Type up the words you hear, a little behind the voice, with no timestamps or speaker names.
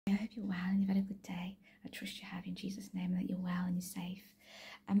I hope you're well and you've had a good day. I trust you have in Jesus' name, that you're well and you're safe.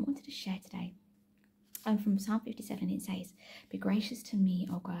 I wanted to share today from Psalm 57. It says, "Be gracious to me,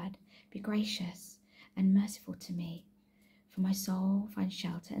 O God, be gracious and merciful to me, for my soul finds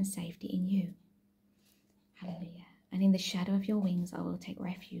shelter and safety in you." Hallelujah. "And in the shadow of your wings I will take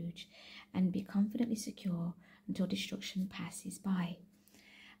refuge and be confidently secure until destruction passes by."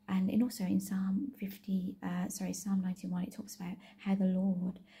 And also in Psalm 91, it talks about how the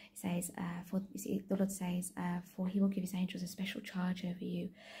Lord says, "For he will give his angels a special charge over you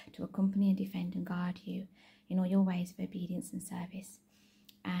to accompany and defend and guard you in all your ways of obedience and service."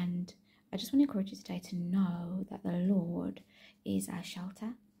 And I just want to encourage you today to know that the Lord is our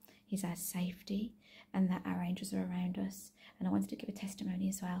shelter, he's our safety, and that our angels are around us. And I wanted to give a testimony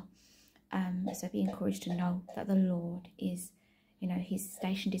as well. So be encouraged to know that the Lord is, he's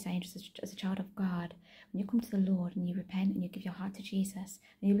stationed his angels as a child of God. When you come to the Lord and you repent and you give your heart to Jesus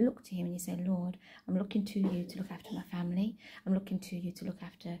and you look to him and you say, "Lord, I'm looking to you to look after my family. I'm looking to you to look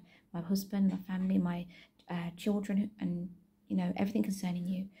after my husband, my family, my children, and everything concerning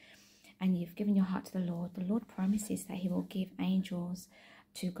you." And you've given your heart to the Lord promises that he will give angels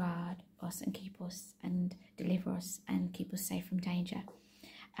to guard us and keep us and deliver us and keep us safe from danger.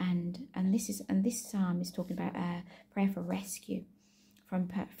 And this psalm is talking about prayer for rescue from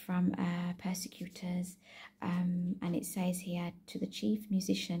persecutors, and it says here, "To the chief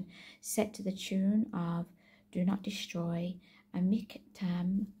musician, set to the tune of 'Do Not Destroy,' a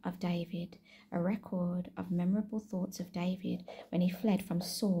miktam of David, a record of memorable thoughts of David when he fled from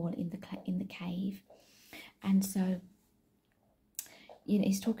Saul in the cave." And so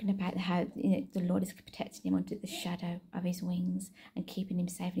he's talking about how the Lord is protecting him under the shadow of his wings and keeping him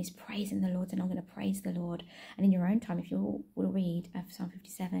safe, and he's praising the Lord. And I'm going to praise the Lord. And in your own time, if you will read Psalm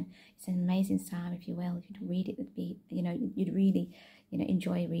 57, it's an amazing psalm. If you will, if you'd read it, you'd really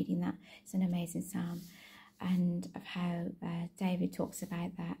enjoy reading that. It's an amazing psalm, and of how David talks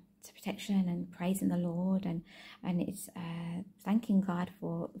about that protection and praising the Lord, and it's thanking God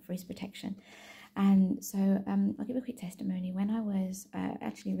for his protection. And so I'll give a quick testimony. When I was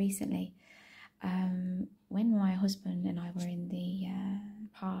actually recently, when my husband and I were in the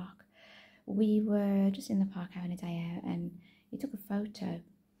park, we were just in the park having a day out, and he took a photo.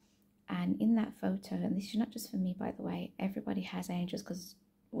 And in that photo, and this is not just for me, by the way, everybody has angels, because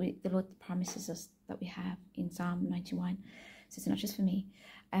the Lord promises us that we have in Psalm 91. So it's not just for me.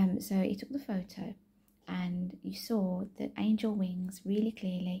 So he took the photo, and you saw the angel wings really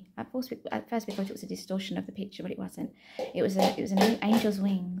clearly. At first we thought it was a distortion of the picture, but it wasn't. It was an angel's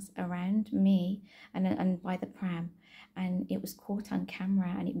wings around me and by the pram, and it was caught on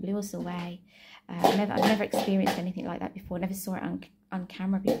camera, and it blew us away. I've never experienced anything like that before. Never saw it on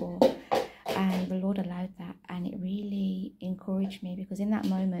camera before, and the Lord allowed that, and it really encouraged me, because in that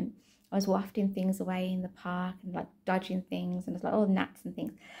moment I was wafting things away in the park and like dodging things, and it's like, oh, gnats and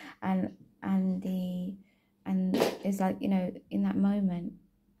things, and it's like, in that moment,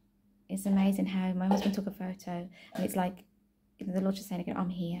 it's amazing how my husband took a photo, and it's like the Lord just saying again, I'm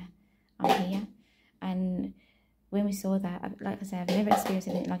here. And when we saw that, like I said, I've never experienced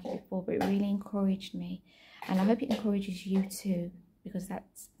anything like it before, but it really encouraged me, and I hope it encourages you too, because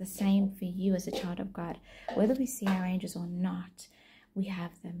that's the same for you as a child of God. Whether we see our angels or not, we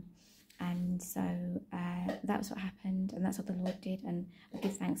have them. And so that's what happened, and that's what the Lord did, and I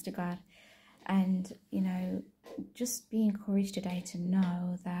give thanks to God. And just be encouraged today to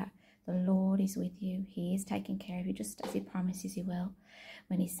know that the Lord is with you. He is taking care of you, just as he promises he will,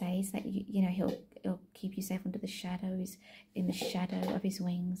 when he says that he'll keep you safe under the shadows, in the shadow of his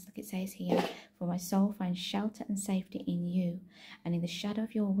wings, like it says here, "For my soul finds shelter and safety in you, and in the shadow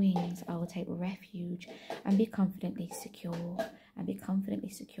of your wings I will take refuge and be confidently secure."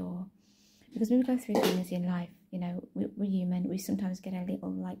 Because when we go through things in life, we're human. We sometimes get a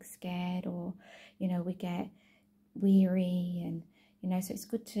little scared, or we get weary, and so it's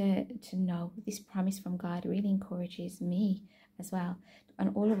good to know this promise from God really encourages me as well,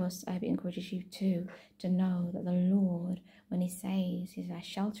 and all of us. I hope it encourages you too, to know that the Lord, when he says he's our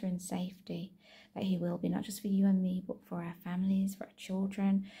shelter and safety, that he will be, not just for you and me, but for our families, for our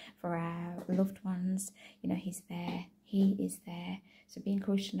children, for our loved ones. He's there. He is there. So be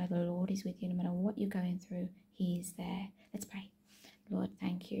encouraged to know the Lord is with you no matter what you're going through. He is there. Let's pray. Lord,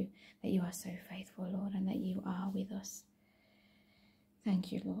 thank you that you are so faithful, Lord, and that you are with us.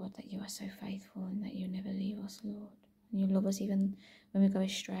 Thank you, Lord, that you are so faithful and that you never leave us, Lord. And you love us even when we go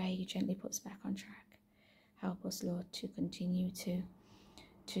astray. You gently put us back on track. Help us, Lord, to continue to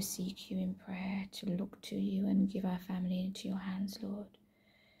seek you in prayer, to look to you and give our family into your hands, Lord,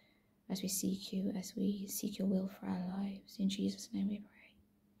 as we seek you, as we seek your will for our lives. In Jesus' name we pray.